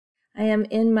I am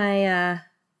in my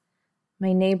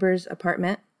neighbor's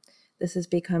apartment. This has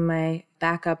become my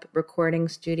backup recording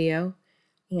studio,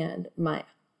 and my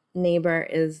neighbor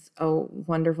is a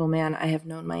wonderful man I have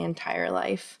known my entire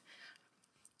life.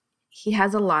 He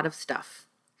has a lot of stuff.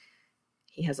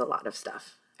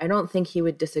 I don't think he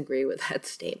would disagree with that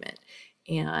statement.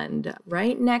 And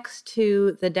right next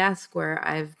to the desk where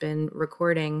I've been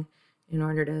recording in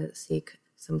order to seek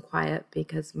some quiet,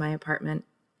 because my apartment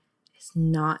is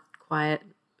not quiet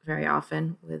very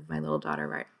often with my little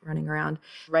daughter running around.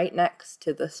 Right next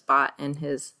to the spot in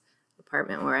his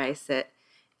apartment where I sit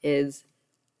is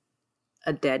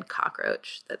a dead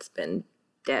cockroach that's been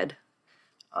dead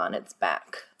on its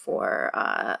back for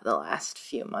the last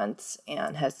few months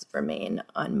and has remained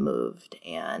unmoved.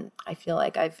 And I feel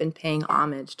like I've been paying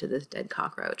homage to this dead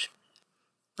cockroach.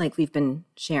 Like we've been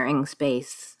sharing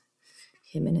space,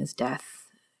 him in his death,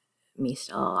 me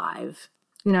still alive.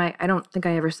 You know, I don't think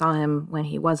I ever saw him when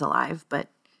he was alive, but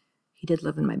he did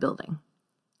live in my building.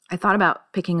 I thought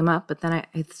about picking him up, but then I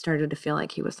started to feel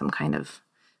like he was some kind of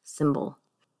symbol.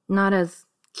 Not as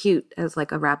cute as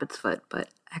like a rabbit's foot, but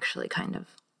actually kind of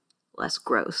less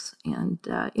gross. And,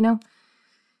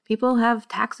 people have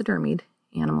taxidermied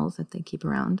animals that they keep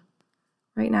around.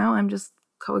 Right now, I'm just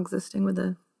coexisting with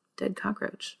a dead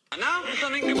cockroach. And now for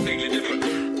something completely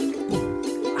different.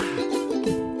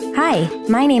 Hi,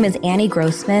 my name is Annie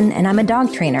Grossman, and I'm a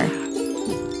dog trainer.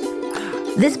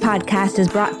 This podcast is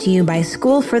brought to you by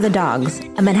School for the Dogs,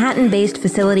 a Manhattan-based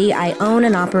facility I own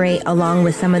and operate along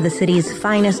with some of the city's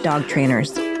finest dog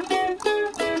trainers.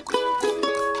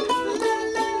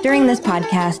 During this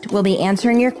podcast, we'll be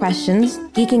answering your questions,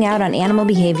 geeking out on animal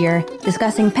behavior,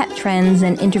 discussing pet trends,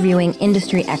 and interviewing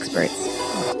industry experts.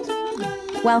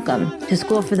 Welcome to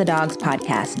School for the Dogs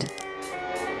podcast.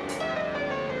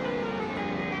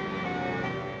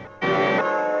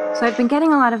 So I've been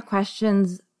getting a lot of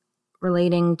questions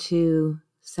relating to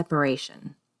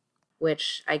separation,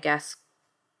 which I guess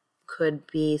could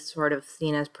be sort of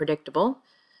seen as predictable,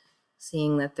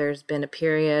 seeing that there's been a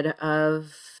period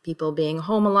of people being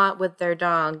home a lot with their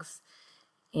dogs,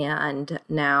 and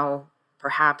now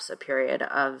perhaps a period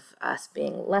of us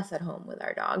being less at home with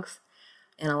our dogs,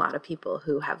 and a lot of people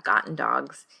who have gotten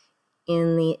dogs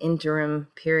in the interim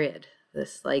period,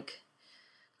 this like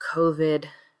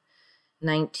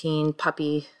COVID-19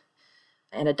 puppy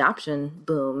and adoption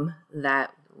boom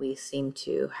that we seem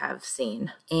to have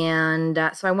seen. And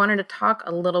so I wanted to talk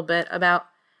a little bit about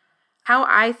how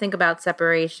I think about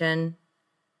separation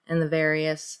and the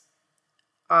various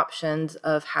options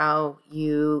of how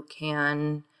you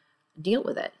can deal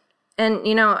with it. And,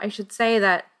 I should say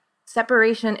that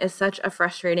separation is such a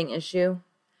frustrating issue.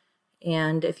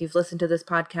 And if you've listened to this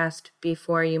podcast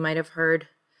before, you might have heard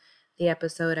the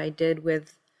episode I did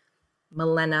with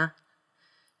Milena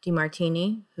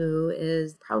DiMartini, who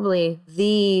is probably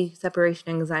the separation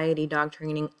anxiety dog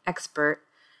training expert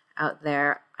out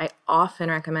there. I often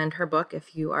recommend her book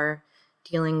if you are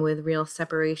dealing with real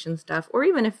separation stuff, or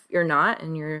even if you're not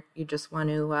and you just want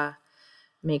to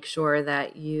make sure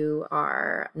that you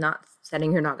are not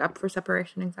setting your dog up for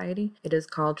separation anxiety. It is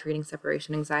called Treating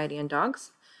Separation Anxiety in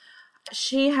Dogs.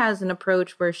 She has an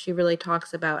approach where she really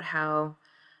talks about how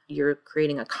you're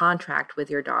creating a contract with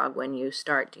your dog when you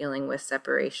start dealing with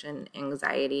separation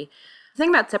anxiety. The thing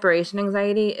about separation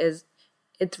anxiety is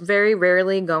it's very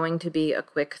rarely going to be a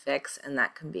quick fix, and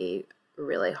that can be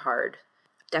really hard.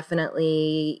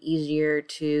 Definitely easier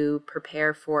to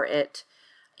prepare for it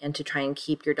and to try and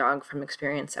keep your dog from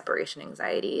experiencing separation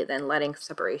anxiety than letting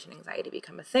separation anxiety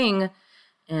become a thing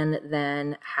and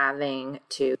then having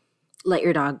to let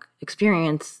your dog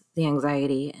experience the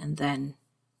anxiety and then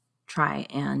try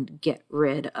and get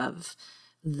rid of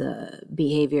the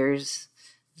behaviors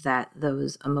that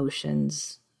those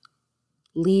emotions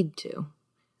lead to,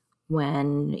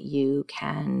 when you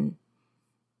can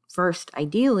first,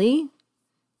 ideally,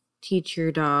 teach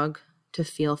your dog to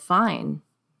feel fine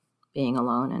being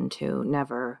alone and to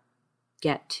never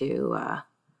get to a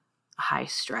high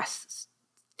stress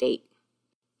state.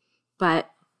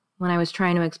 But when I was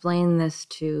trying to explain this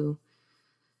to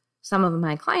some of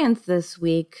my clients this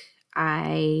week,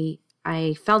 I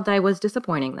felt I was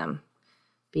disappointing them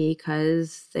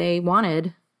because they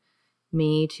wanted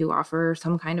me to offer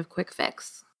some kind of quick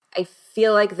fix. I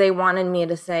feel like they wanted me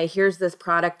to say, here's this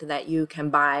product that you can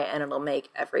buy and it'll make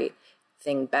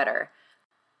everything better.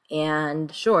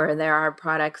 And sure, there are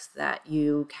products that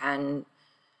you can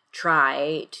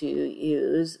try to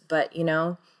use, but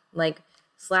like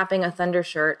slapping a Thunder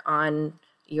shirt on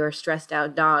your stressed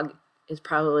out dog is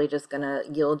probably just going to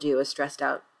yield you a stressed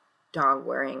out dog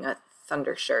wearing a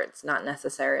Thunder shirt. It's not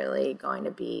necessarily going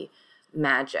to be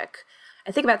magic.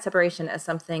 I think about separation as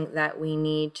something that we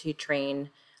need to train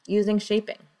using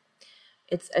shaping.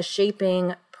 It's a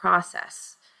shaping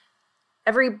process.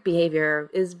 Every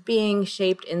behavior is being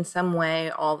shaped in some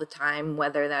way all the time,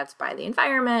 whether that's by the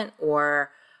environment or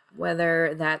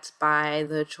whether that's by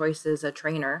the choices a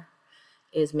trainer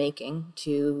is making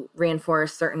to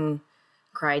reinforce certain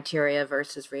criteria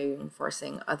versus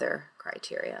reinforcing other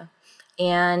criteria.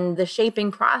 And the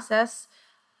shaping process,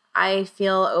 I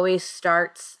feel, always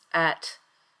starts at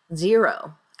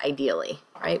 0, ideally,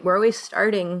 right? We're always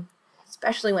starting,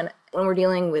 especially when we're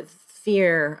dealing with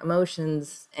fear,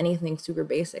 emotions, anything super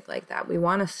basic like that. We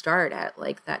want to start at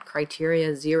like that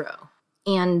criteria 0.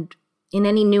 And in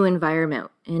any new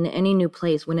environment, in any new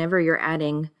place, whenever you're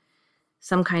adding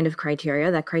some kind of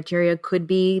criteria, that criteria could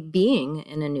be being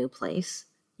in a new place,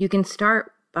 you can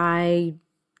start by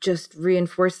just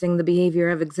reinforcing the behavior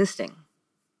of existing.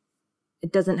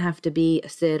 It doesn't have to be a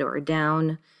sit or a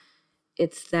down.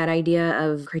 It's that idea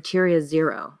of criteria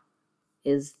 0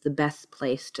 is the best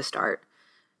place to start.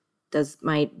 Does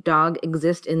my dog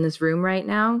exist in this room right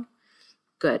now?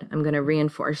 Good. I'm going to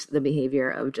reinforce the behavior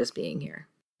of just being here.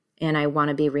 And I want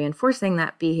to be reinforcing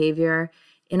that behavior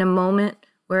in a moment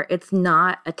where it's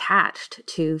not attached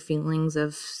to feelings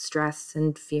of stress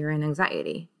and fear and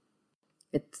anxiety.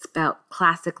 It's about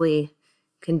classically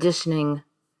conditioning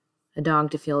a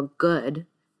dog to feel good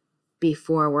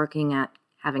before working at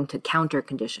having to counter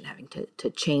condition, having to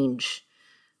change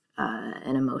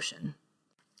an emotion.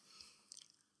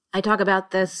 I talk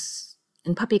about this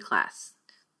in puppy class.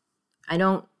 I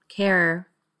don't care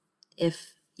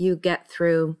if you get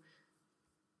through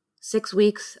 6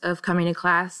 weeks of coming to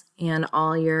class and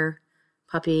all your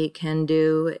puppy can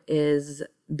do is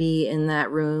be in that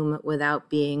room without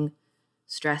being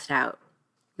stressed out.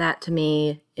 That to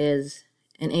me is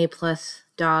an A+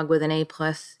 dog with an A+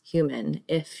 human.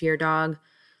 If your dog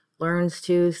learns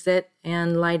to sit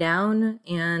and lie down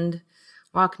and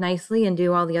walk nicely and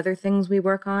do all the other things we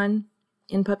work on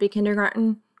in puppy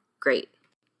kindergarten, great.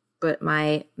 But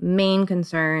my main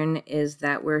concern is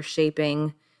that we're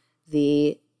shaping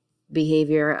the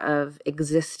behavior of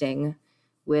existing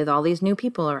with all these new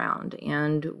people around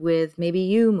and with maybe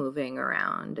you moving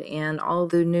around and all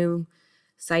the new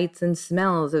sights and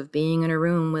smells of being in a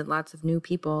room with lots of new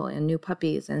people and new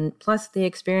puppies, and plus the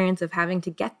experience of having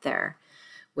to get there,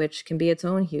 which can be its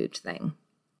own huge thing.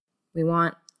 We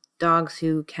want dogs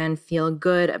who can feel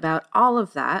good about all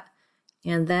of that,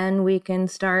 and then we can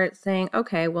start saying,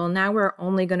 okay, well, now we're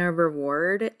only going to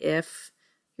reward if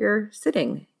you're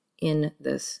sitting in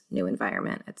this new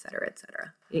environment, et cetera, et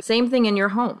cetera. Same thing in your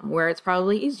home, where it's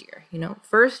probably easier.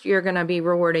 First, you're going to be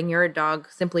rewarding your dog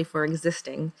simply for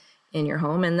existing in your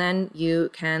home, and then you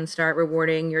can start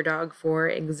rewarding your dog for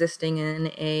existing in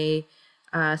a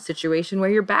situation where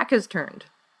your back is turned,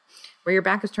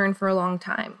 for a long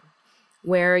time,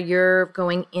 where you're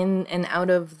going in and out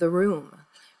of the room,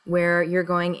 where you're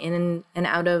going in and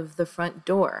out of the front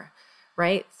door,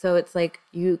 right? So it's like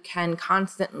you can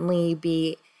constantly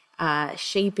be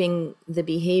shaping the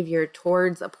behavior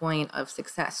towards a point of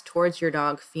success, towards your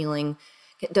dog feeling,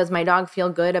 does my dog feel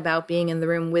good about being in the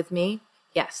room with me?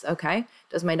 Yes, okay.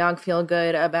 Does my dog feel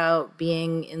good about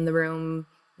being in the room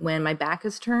when my back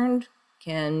is turned?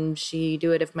 Can she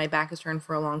do it if my back is turned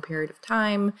for a long period of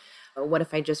time? What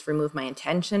if I just remove my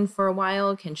intention for a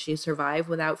while? Can she survive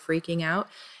without freaking out?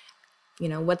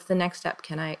 What's the next step?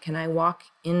 Can I walk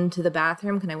into the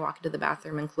bathroom? Can I walk into the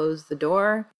bathroom and close the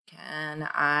door? Can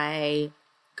I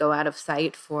go out of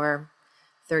sight for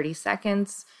 30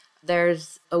 seconds?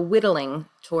 There's a whittling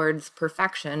towards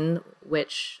perfection,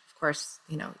 which, of course,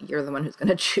 you're the one who's going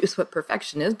to choose what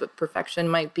perfection is, but perfection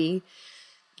might be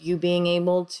you being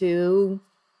able to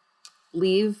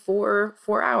leave for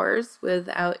 4 hours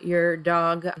without your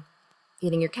dog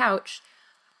eating your couch.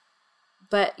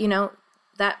 But,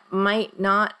 that might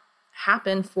not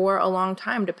happen for a long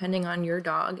time, depending on your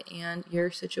dog and your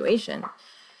situation.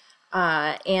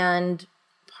 And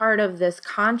part of this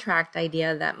contract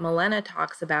idea that Milena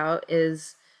talks about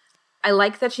is, I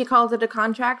like that she calls it a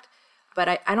contract, but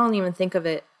I don't even think of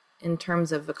it in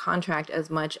terms of a contract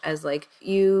as much as like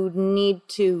you need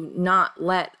to not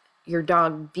let your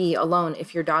dog be alone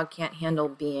if your dog can't handle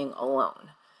being alone.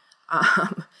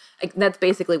 That's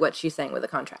basically what she's saying with a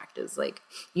contract is like,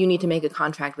 you need to make a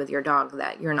contract with your dog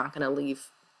that you're not going to leave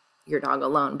your dog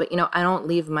alone. But, I don't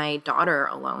leave my daughter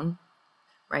alone,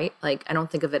 right? Like, I don't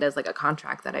think of it as like a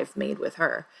contract that I've made with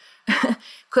her.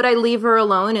 Could I leave her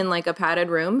alone in like a padded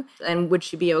room and would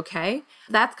she be okay?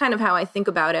 That's kind of how I think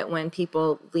about it when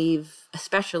people leave,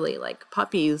 especially like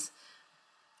puppies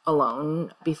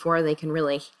alone before they can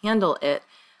really handle it.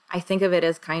 I think of it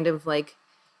as kind of like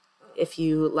if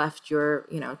you left your,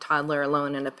 toddler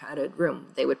alone in a padded room.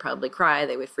 They would probably cry.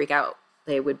 They would freak out.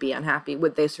 They would be unhappy.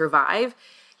 Would they survive?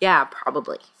 Yeah,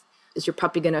 probably. Is your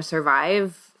puppy going to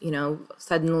survive,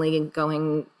 suddenly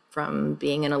going from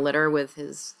being in a litter with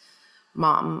his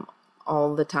mom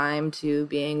all the time to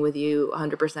being with you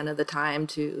 100% of the time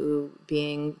to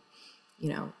being,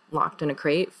 locked in a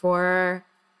crate for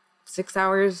 6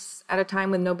 hours at a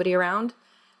time with nobody around?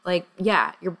 Like,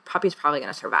 yeah, your puppy's probably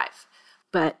going to survive.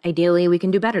 But ideally, we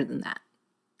can do better than that.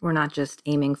 We're not just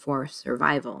aiming for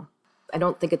survival. I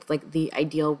don't think it's like the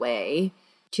ideal way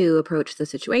to approach the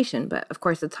situation. But of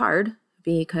course, it's hard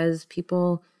because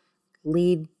people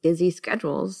lead busy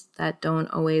schedules that don't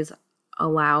always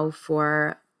allow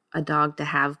for a dog to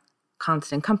have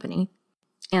constant company.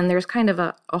 And there's kind of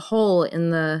a hole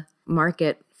in the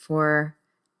market for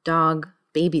dog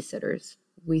babysitters.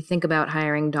 We think about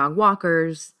hiring dog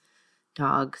walkers,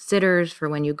 dog sitters for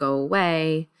when you go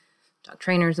away, dog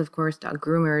trainers, of course, dog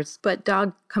groomers. But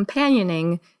dog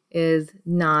companioning is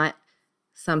not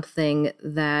something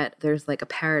that there's like a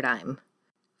paradigm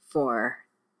for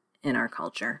in our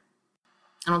culture.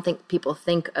 I don't think people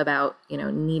think about,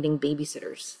 needing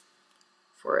babysitters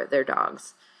for their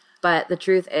dogs. But the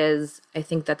truth is, I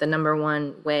think that the number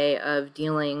one way of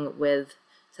dealing with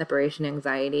separation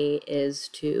anxiety is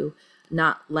to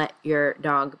not let your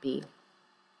dog be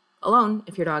alone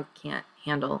if your dog can't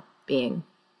handle being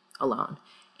alone.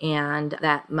 And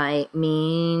that might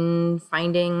mean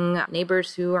finding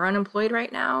neighbors who are unemployed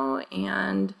right now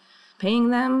and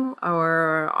paying them,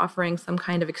 or offering some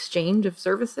kind of exchange of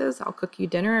services. I'll cook you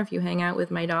dinner if you hang out with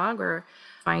my dog, or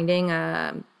finding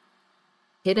a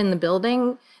kid in the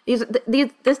building.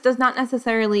 This does not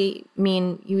necessarily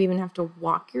mean you even have to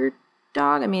walk your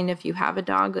dog. I mean, if you have a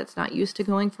dog that's not used to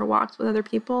going for walks with other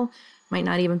people, it might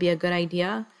not even be a good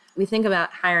idea. We think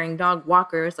about hiring dog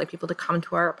walkers, like people to come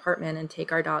to our apartment and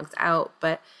take our dogs out.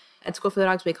 But at School for the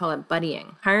Dogs, we call it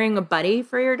buddying. Hiring a buddy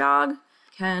for your dog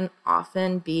can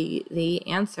often be the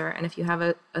answer. And if you have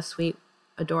a sweet,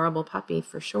 adorable puppy,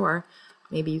 for sure,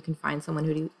 maybe you can find someone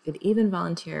who could even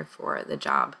volunteer for the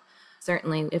job.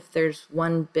 Certainly, if there's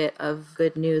one bit of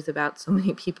good news about so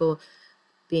many people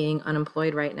being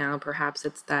unemployed right now, perhaps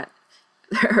it's that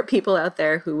there are people out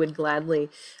there who would gladly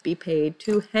be paid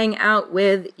to hang out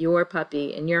with your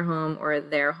puppy in your home or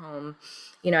their home.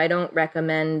 I don't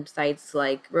recommend sites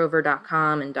like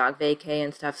rover.com and Dog Vacay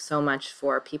and stuff so much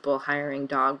for people hiring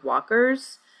dog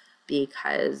walkers,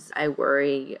 because I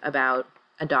worry about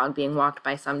a dog being walked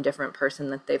by some different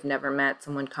person that they've never met,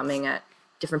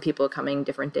 different people coming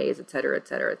different days, et cetera, et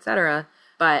cetera, et cetera.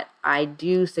 But I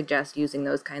do suggest using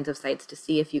those kinds of sites to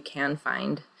see if you can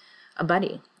find a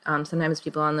buddy. Sometimes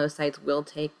people on those sites will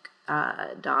take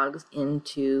dogs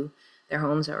into their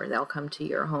homes, or they'll come to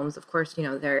your homes. Of course,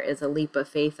 there is a leap of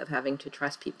faith of having to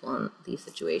trust people in these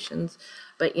situations.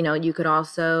 But, you could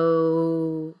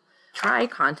also try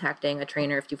contacting a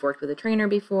trainer if you've worked with a trainer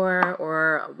before,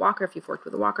 or a walker if you've worked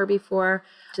with a walker before,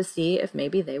 to see if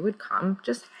maybe they would come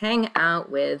just hang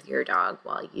out with your dog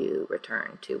while you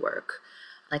return to work.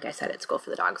 Like I said, at School for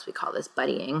the Dogs, we call this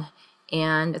buddying.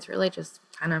 And it's really just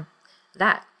kind of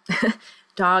that.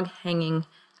 Dog hanging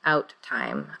out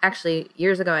time. Actually,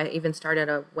 years ago, I even started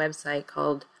a website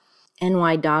called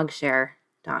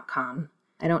nydogshare.com.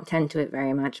 I don't tend to it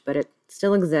very much, but it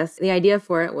still exists. The idea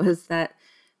for it was that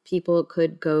people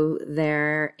could go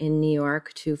there in New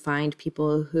York to find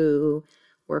people who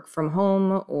work from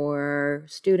home, or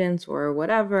students or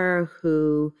whatever,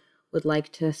 who would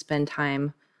like to spend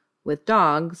time with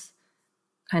dogs,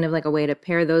 kind of like a way to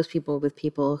pair those people with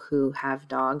people who have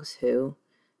dogs who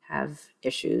have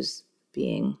issues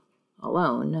being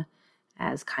alone,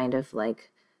 as kind of like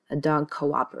a dog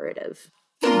cooperative.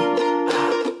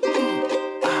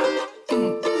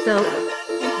 So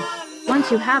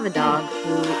once you have a dog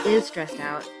who is stressed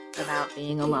out about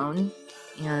being alone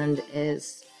and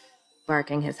is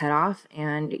barking his head off,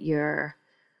 and you're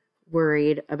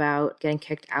worried about getting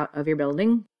kicked out of your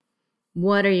building,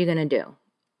 what are you going to do?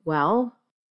 Well,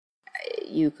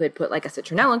 you could put like a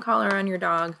citronella collar on your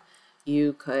dog.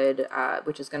 You could,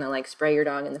 which is going to like spray your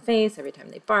dog in the face every time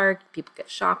they bark. People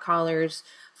get shock collars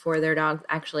for their dogs.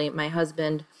 Actually, my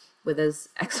husband with his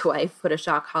ex-wife put a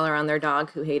shock collar on their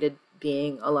dog who hated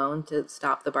being alone to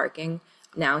stop the barking.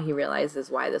 Now he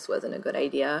realizes why this wasn't a good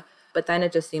idea. But then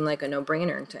it just seemed like a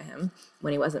no-brainer to him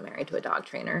when he wasn't married to a dog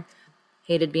trainer.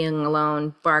 Hated being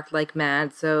alone, barked like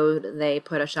mad, so they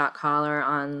put a shock collar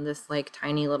on this like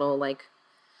tiny little like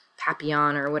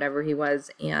Papillon or whatever he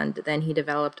was, and then he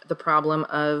developed the problem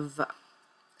of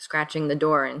scratching the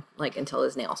door and like until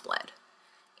his nails bled.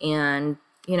 And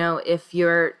if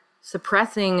your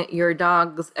suppressing your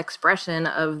dog's expression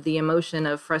of the emotion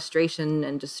of frustration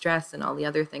and distress and all the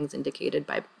other things indicated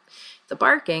by the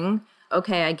barking,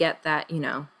 okay, I get that,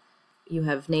 you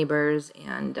have neighbors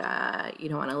and you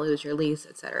don't want to lose your lease,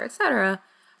 et cetera, et cetera.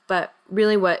 But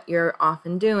really what you're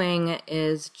often doing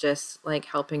is just like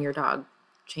helping your dog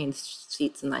change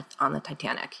seats on the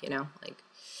Titanic,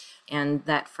 and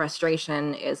that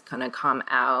frustration is going to come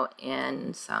out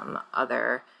in some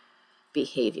other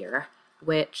behavior,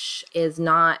 which is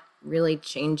not really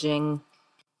changing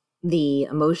the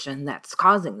emotion that's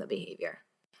causing the behavior.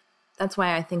 That's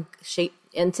why I think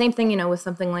and same thing, with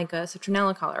something like a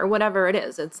citronella collar or whatever it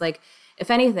is. It's like, if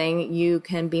anything, you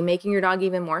can be making your dog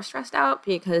even more stressed out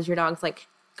because your dog's like,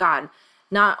 God,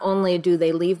 not only do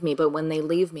they leave me, but when they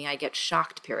leave me, I get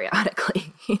shocked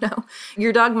periodically.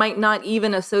 Your dog might not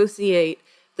even associate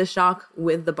the shock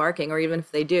with the barking, or even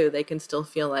if they do, they can still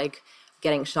feel like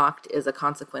getting shocked is a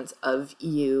consequence of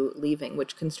you leaving,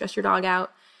 which can stress your dog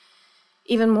out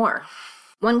even more.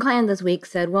 One client this week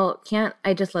said, well, can't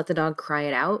I just let the dog cry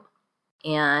it out?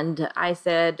 And I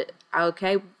said,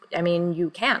 okay, I mean, you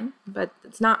can, but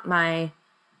it's not my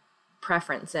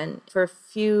preference. And for a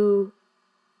few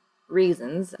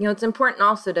reasons, it's important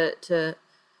also to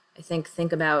I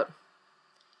think about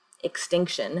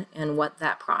extinction and what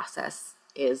that process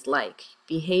is like.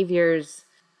 Behaviors,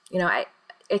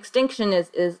 extinction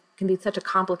is can be such a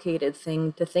complicated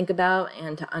thing to think about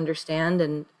and to understand.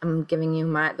 And I'm giving you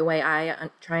the way I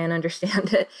try and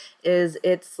understand it is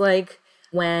it's like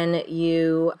when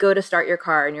you go to start your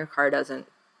car and your car doesn't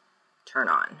turn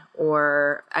on.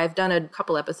 Or I've done a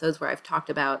couple episodes where I've talked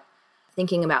about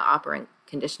thinking about operant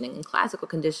conditioning and classical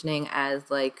conditioning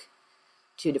as like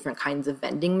two different kinds of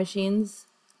vending machines.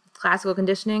 Classical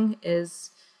conditioning it's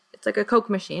like a Coke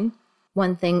machine.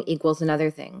 One thing equals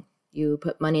another thing. You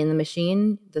put money in the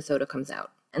machine, the soda comes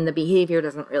out. And the behavior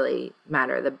doesn't really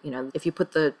matter. If you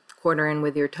put the quarter in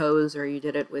with your toes or you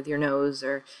did it with your nose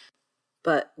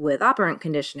but with operant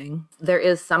conditioning, there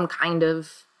is some kind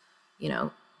of,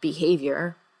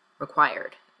 behavior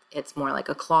required. It's more like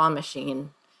a claw machine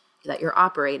that you're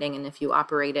operating. And if you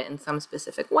operate it in some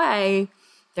specific way,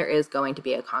 there is going to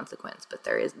be a consequence, but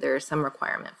there is some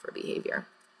requirement for behavior.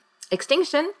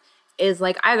 Extinction is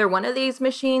like either one of these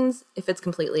machines if it's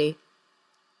completely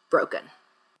broken.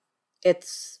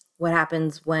 It's what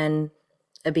happens when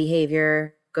a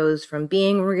behavior goes from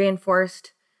being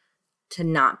reinforced to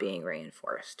not being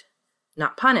reinforced.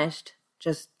 Not punished,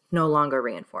 just no longer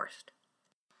reinforced.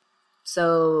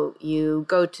 So you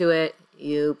go to it,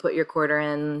 you put your quarter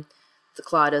in, the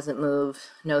claw doesn't move,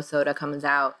 no soda comes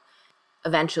out.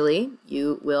 Eventually,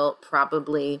 you will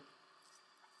probably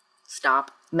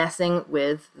stop messing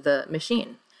with the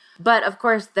machine. But of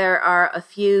course, there are a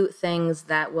few things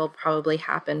that will probably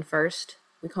happen first.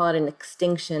 We call it an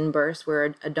extinction burst,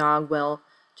 where a dog will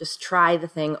just try the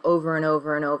thing over and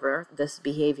over and over, this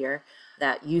behavior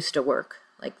that used to work,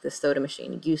 like the soda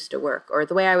machine used to work. Or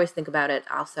the way I always think about it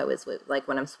also is with, like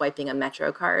when I'm swiping a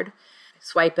Metro card.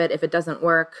 Swipe it, if it doesn't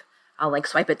work, I'll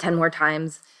swipe it 10 more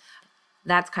times.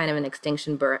 That's kind of an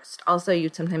extinction burst. Also, you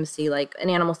sometimes see an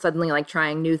animal suddenly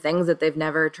trying new things that they've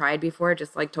never tried before,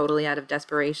 just totally out of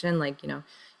desperation. I'll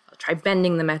try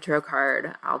bending the Metro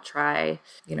card. I'll try,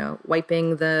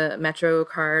 wiping the Metro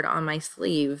card on my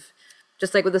sleeve.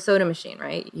 Just like with the soda machine,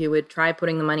 right? You would try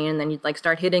putting the money in, and then you'd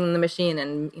start hitting the machine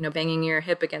and, banging your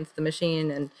hip against the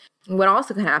machine. And what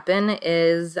also can happen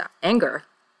is anger,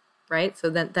 right?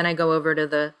 So then I go over to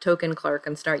the token clerk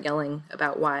and start yelling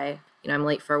about why, I'm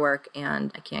late for work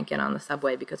and I can't get on the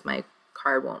subway because my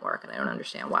card won't work and I don't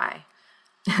understand why.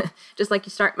 Just like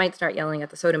you might start yelling at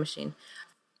the soda machine.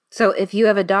 So if you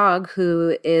have a dog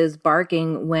who is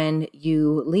barking when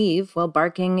you leave, well,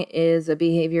 barking is a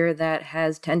behavior that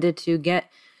has tended to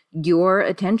get your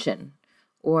attention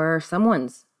or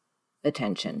someone's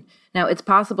attention. Now, it's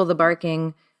possible the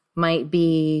barking might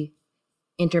be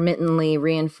intermittently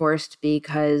reinforced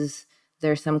because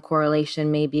there's some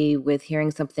correlation maybe with hearing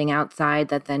something outside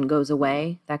that then goes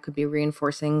away. That could be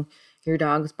reinforcing your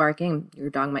dog's barking.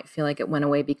 Your dog might feel like it went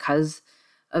away because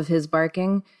of his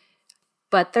barking.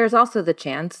 But there's also the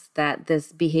chance that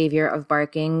this behavior of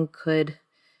barking could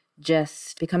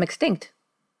just become extinct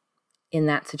in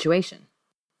that situation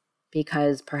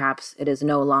because perhaps it is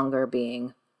no longer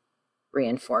being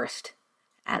reinforced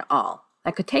at all.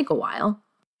 That could take a while.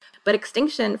 But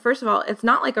extinction, first of all, it's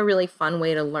not a really fun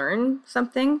way to learn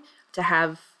something, to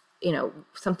have,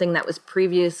 something that was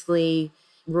previously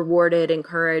rewarded,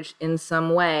 encouraged in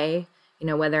some way,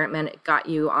 whether it meant it got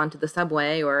you onto the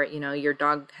subway or, your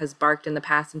dog has barked in the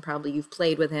past and probably you've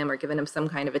played with him or given him some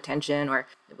kind of attention, or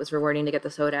it was rewarding to get the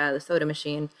soda out of the soda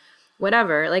machine.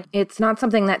 whatever. Like, it's not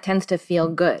something that tends to feel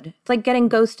good. It's like getting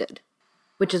ghosted,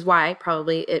 which is why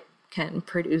probably it can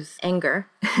produce anger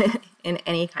in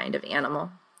any kind of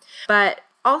animal. But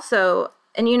also,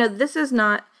 and this is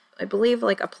not, I believe,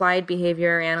 like, applied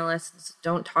behavior analysts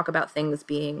don't talk about things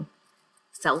being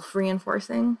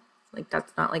self-reinforcing. Like,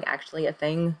 that's not like actually a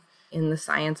thing in the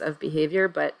science of behavior,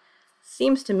 but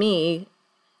seems to me,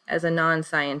 as a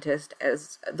non-scientist,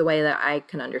 as the way that I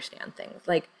can understand things.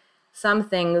 Like, some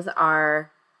things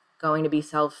are going to be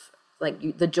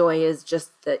the joy is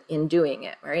just in doing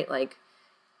it, right? Like,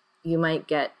 you might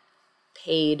get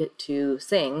paid to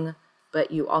sing,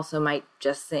 but you also might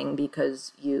just sing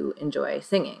because you enjoy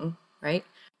singing, right?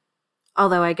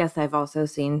 Although I guess I've also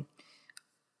seen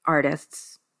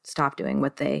artists stop doing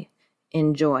what they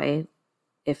enjoy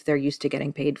if they're used to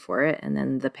getting paid for it, and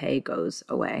then the pay goes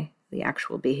away. The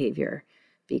actual behavior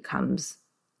becomes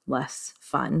less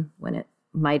fun when it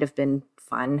might have been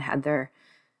fun had there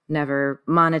never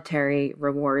monetary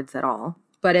rewards at all.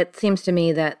 But it seems to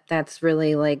me that that's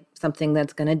really like something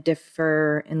that's going to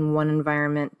differ in one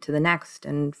environment to the next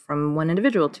and from one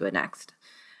individual to the next.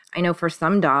 I know for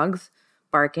some dogs,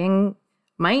 barking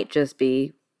might just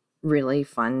be really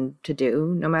fun to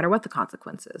do no matter what the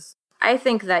consequences. I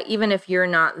think that even if you're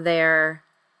not there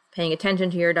paying attention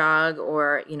to your dog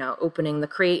or, opening the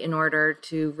crate in order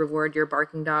to reward your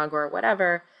barking dog or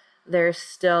whatever, there's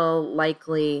still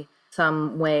likely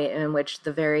some way in which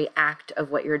the very act of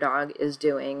what your dog is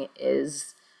doing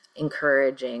is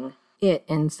encouraging it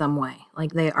in some way.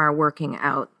 Like, they are working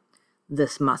out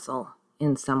this muscle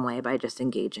in some way by just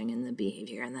engaging in the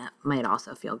behavior, and that might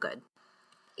also feel good.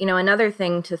 Another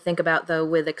thing to think about, though,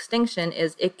 with extinction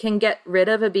is it can get rid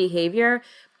of a behavior,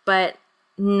 but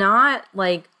not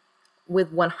like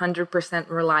with 100%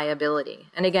 reliability.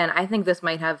 And again, I think this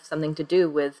might have something to do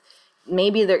with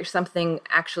maybe there's something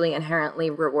actually inherently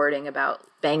rewarding about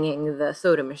banging the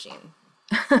soda machine.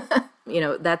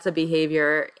 That's a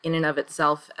behavior in and of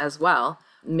itself as well.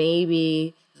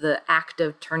 Maybe the act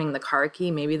of turning the car key,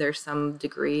 maybe there's some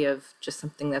degree of just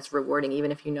something that's rewarding,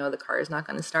 even if the car is not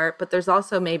going to start. But there's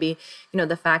also maybe,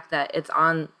 the fact that it's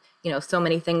on, so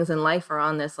many things in life are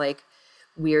on this like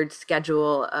weird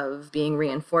schedule of being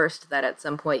reinforced that at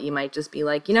some point you might just be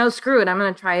like, screw it, I'm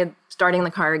going to try starting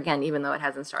the car again, even though it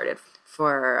hasn't started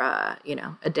for,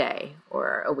 a day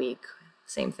or a week.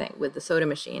 Same thing with the soda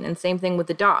machine, and same thing with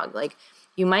the dog. Like,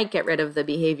 you might get rid of the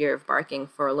behavior of barking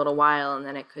for a little while and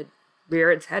then it could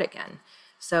rear its head again.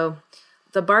 So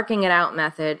the barking it out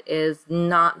method is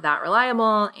not that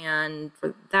reliable, and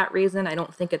for that reason, I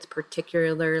don't think it's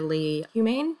particularly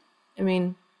humane. I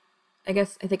mean, I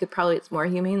think it's more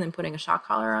humane than putting a shock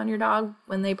collar on your dog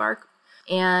when they bark.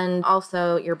 And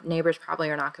also, your neighbors probably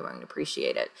are not going to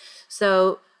appreciate it.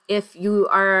 So if you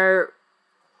are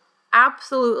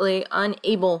absolutely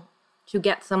unable to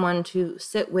get someone to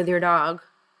sit with your dog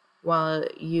while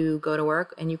you go to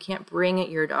work, and you can't bring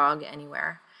your dog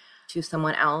anywhere to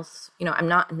someone else, I'm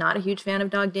not a huge fan of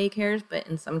dog daycares, but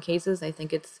in some cases, I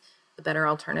think it's a better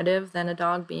alternative than a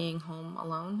dog being home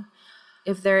alone.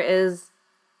 If there is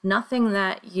nothing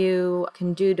that you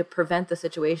can do to prevent the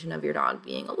situation of your dog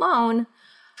being alone,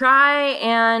 try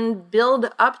and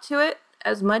build up to it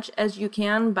as much as you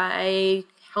can by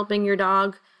helping your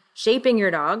dog, shaping your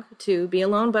dog to be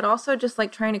alone, but also just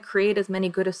like trying to create as many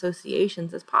good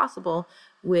associations as possible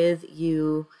with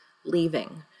you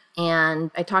leaving. And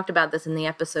I talked about this in the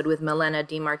episode with Milena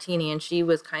DiMartini, and she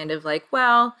was kind of like,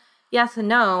 well, yes and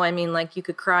no. I mean, like, you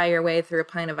could cry your way through a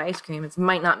pint of ice cream. It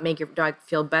might not make your dog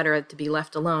feel better to be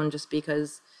left alone just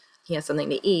because he has something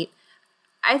to eat.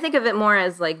 I think of it more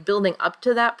as like building up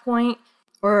to that point,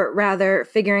 or rather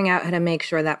figuring out how to make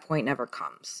sure that point never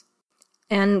comes.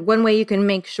 And one way you can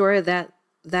make sure that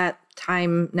that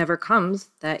time never comes,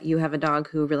 that you have a dog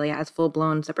who really has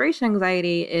full-blown separation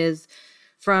anxiety, is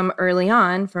from early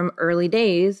on, from early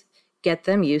days, get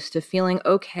them used to feeling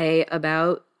okay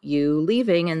about you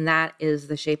leaving. And that is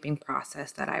the shaping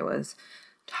process that I was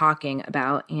talking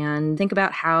about. And think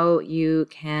about how you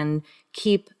can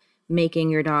keep making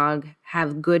your dog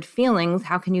have good feelings.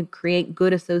 How can you create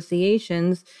good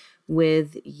associations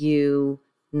with you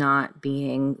not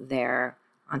being there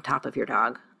on top of your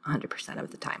dog 100%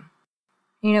 of the time?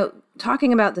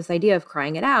 Talking about this idea of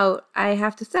crying it out, I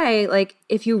have to say, like,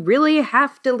 if you really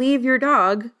have to leave your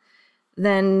dog,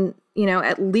 then,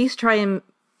 at least try and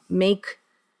make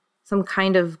some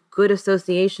kind of good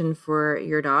association for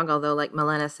your dog. Although, like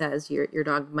Milena says, your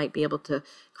dog might be able to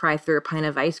cry through a pint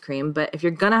of ice cream. But if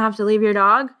you're going to have to leave your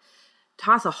dog,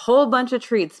 toss a whole bunch of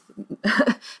treats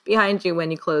behind you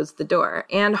when you close the door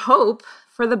and hope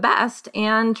for the best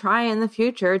and try in the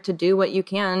future to do what you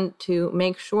can to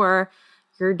make sure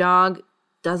your dog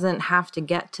doesn't have to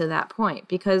get to that point.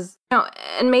 Because,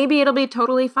 and maybe it'll be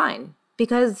totally fine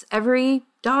because every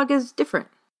dog is different.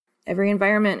 Every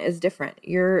environment is different.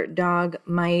 Your dog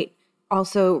might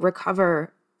also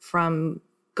recover from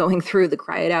going through the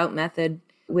cry it out method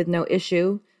with no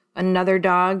issue. Another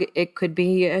dog, it could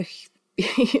be a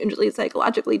hugely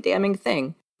psychologically damning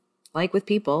thing. Like with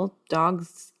people,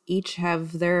 dogs each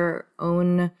have their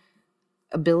own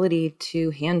ability to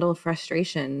handle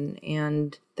frustration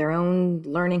and their own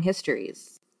learning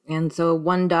histories. And so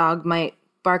one dog might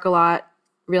bark a lot,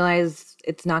 realize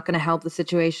it's not going to help the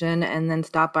situation, and then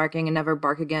stop barking and never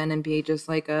bark again and be just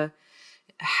like a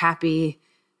happy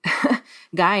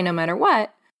guy no matter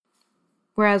what.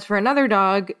 Whereas for another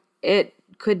dog, it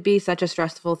could be such a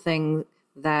stressful thing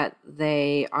that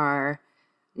they are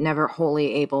never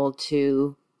wholly able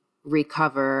to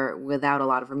recover without a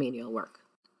lot of remedial work.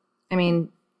 I mean,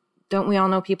 don't we all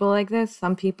know people like this?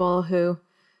 Some people who,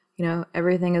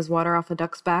 everything is water off a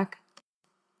duck's back.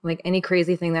 Like any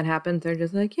crazy thing that happens, they're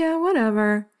just like, yeah,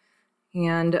 whatever.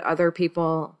 And other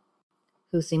people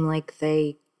who seem like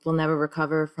they will never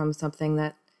recover from something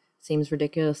that seems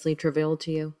ridiculously trivial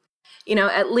to you.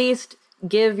 At least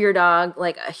give your dog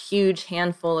like a huge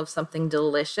handful of something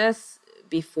delicious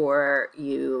before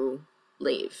you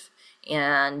leave.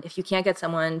 And if you can't get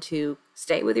someone to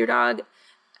stay with your dog,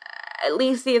 at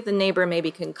least see if the neighbor maybe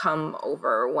can come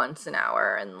over once an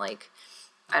hour and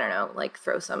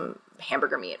throw some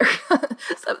hamburger meat or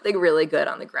something really good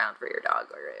on the ground for your dog.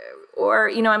 Or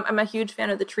I'm a huge fan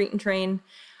of the treat and train.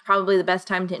 Probably the best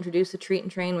time to introduce a treat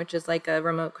and train, which is like a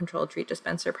remote control treat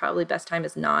dispenser. Probably best time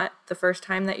is not the first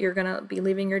time that you're going to be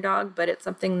leaving your dog, but it's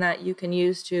something that you can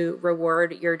use to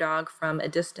reward your dog from a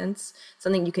distance.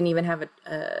 Something you can even have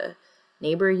a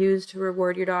neighbor use to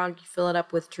reward your dog. You fill it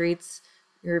up with treats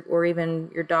or even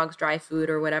your dog's dry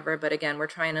food or whatever. But again, we're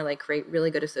trying to create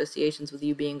really good associations with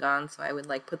you being gone. So I would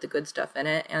put the good stuff in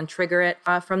it and trigger it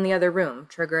from the other room,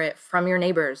 trigger it from your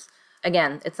neighbors.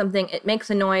 Again, it's something, it makes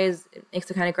a noise, it makes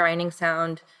a kind of grinding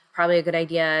sound. Probably a good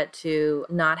idea to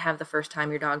not have the first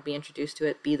time your dog be introduced to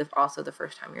it be also the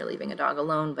first time you're leaving a dog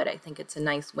alone. But I think it's a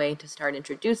nice way to start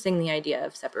introducing the idea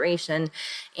of separation.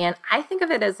 And I think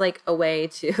of it as a way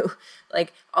to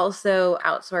also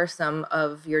outsource some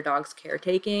of your dog's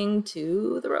caretaking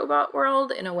to the robot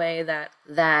world in a way that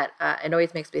it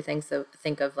always makes me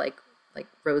think of like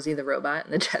Rosie the robot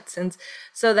and the Jetsons,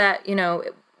 so that,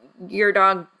 your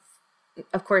dog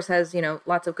of course has,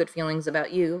 lots of good feelings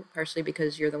about you, partially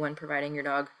because you're the one providing your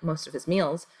dog most of his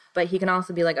meals. But he can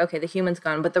also be like, okay, the human's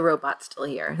gone, but the robot's still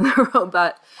here.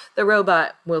 The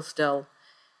robot will still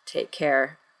take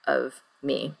care of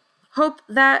me. Hope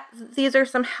that these are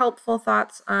some helpful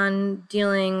thoughts on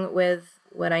dealing with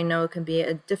what I know can be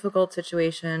a difficult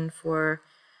situation for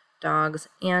dogs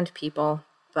and people.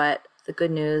 But the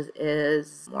good news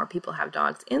is more people have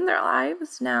dogs in their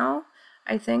lives now,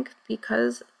 I think,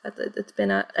 because it's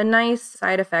been a nice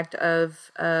side effect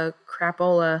of a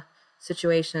crapola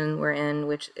situation we're in,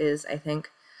 which is, I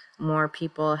think, more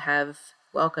people have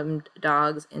welcomed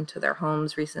dogs into their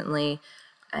homes recently,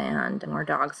 and more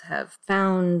dogs have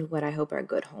found what I hope are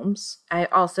good homes. I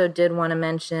also did want to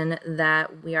mention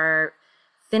that we are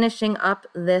finishing up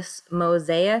this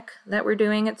mosaic that we're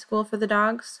doing at School for the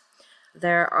Dogs.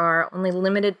 There are only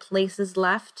limited places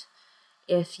left.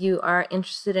 If you are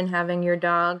interested in having your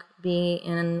dog be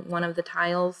in one of the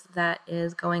tiles that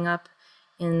is going up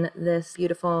in this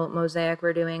beautiful mosaic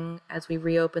we're doing as we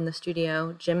reopen the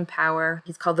studio, Jim Power,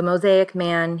 he's called the Mosaic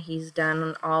Man. He's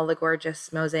done all the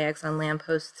gorgeous mosaics on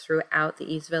lampposts throughout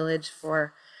the East Village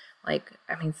for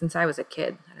since I was a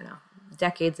kid,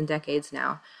 decades and decades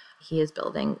now. He is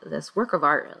building this work of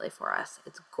art really for us.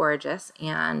 It's gorgeous.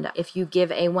 And if you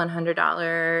give a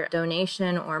 $100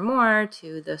 donation or more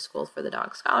to the School for the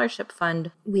Dog Scholarship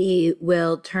Fund, we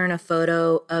will turn a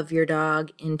photo of your dog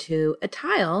into a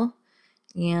tile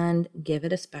and give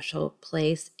it a special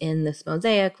place in this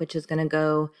mosaic, which is going to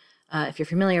go, if you're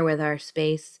familiar with our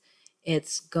space,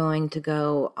 it's going to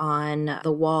go on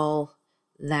the wall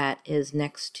that is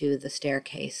next to the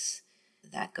staircase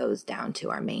that goes down to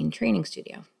our main training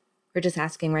studio. We're just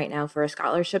asking right now for a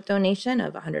scholarship donation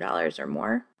of $100 or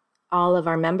more. All of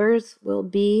our members will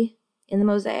be in the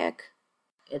mosaic.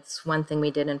 It's one thing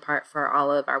we did in part for all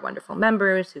of our wonderful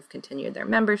members who've continued their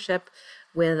membership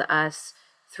with us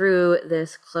through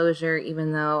this closure,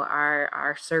 even though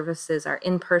our services, our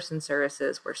in-person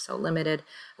services, were so limited.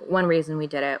 One reason we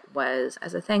did it was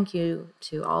as a thank you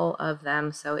to all of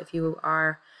them. So if you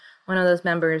are one of those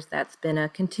members that's been a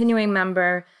continuing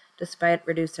member despite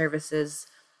reduced services,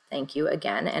 thank you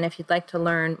again. And if you'd like to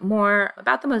learn more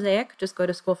about the Mosaic, just go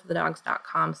to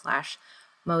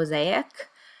schoolforthedogs.com/mosaic.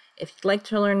 If you'd like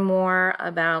to learn more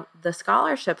about the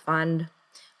Scholarship Fund,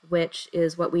 which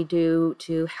is what we do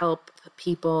to help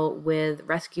people with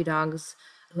rescue dogs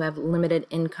who have limited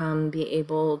income be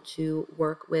able to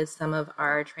work with some of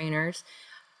our trainers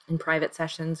in private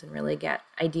sessions and really get,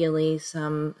 ideally,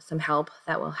 some help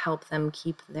that will help them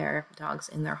keep their dogs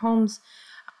in their homes.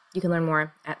 You can learn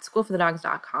more at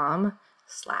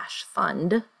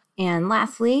schoolforthedogs.com/fund. And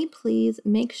lastly, please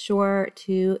make sure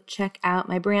to check out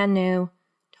my brand new,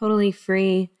 totally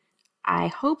free, I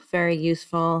hope very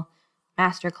useful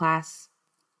masterclass.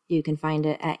 You can find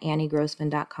it at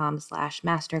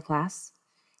anniegrossman.com/masterclass.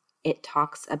 It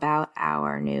talks about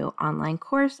our new online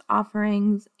course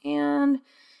offerings, and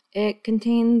it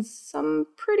contains some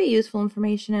pretty useful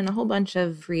information and a whole bunch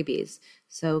of freebies.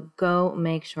 So go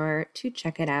make sure to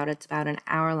check it out. It's about an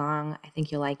hour long. I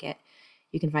think you'll like it.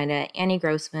 You can find it at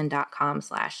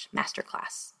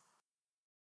anniegrossman.com/masterclass.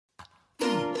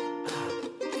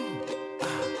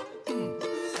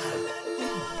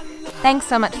 Thanks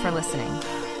so much for listening.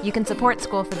 You can support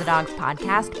School for the Dogs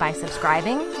podcast by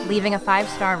subscribing, leaving a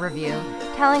 5-star review,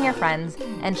 telling your friends,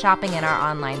 and shopping in our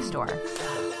online store.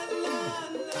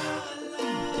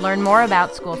 Learn more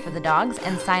about School for the Dogs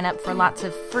and sign up for lots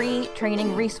of free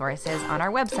training resources on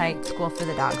our website,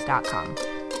 schoolforthedogs.com.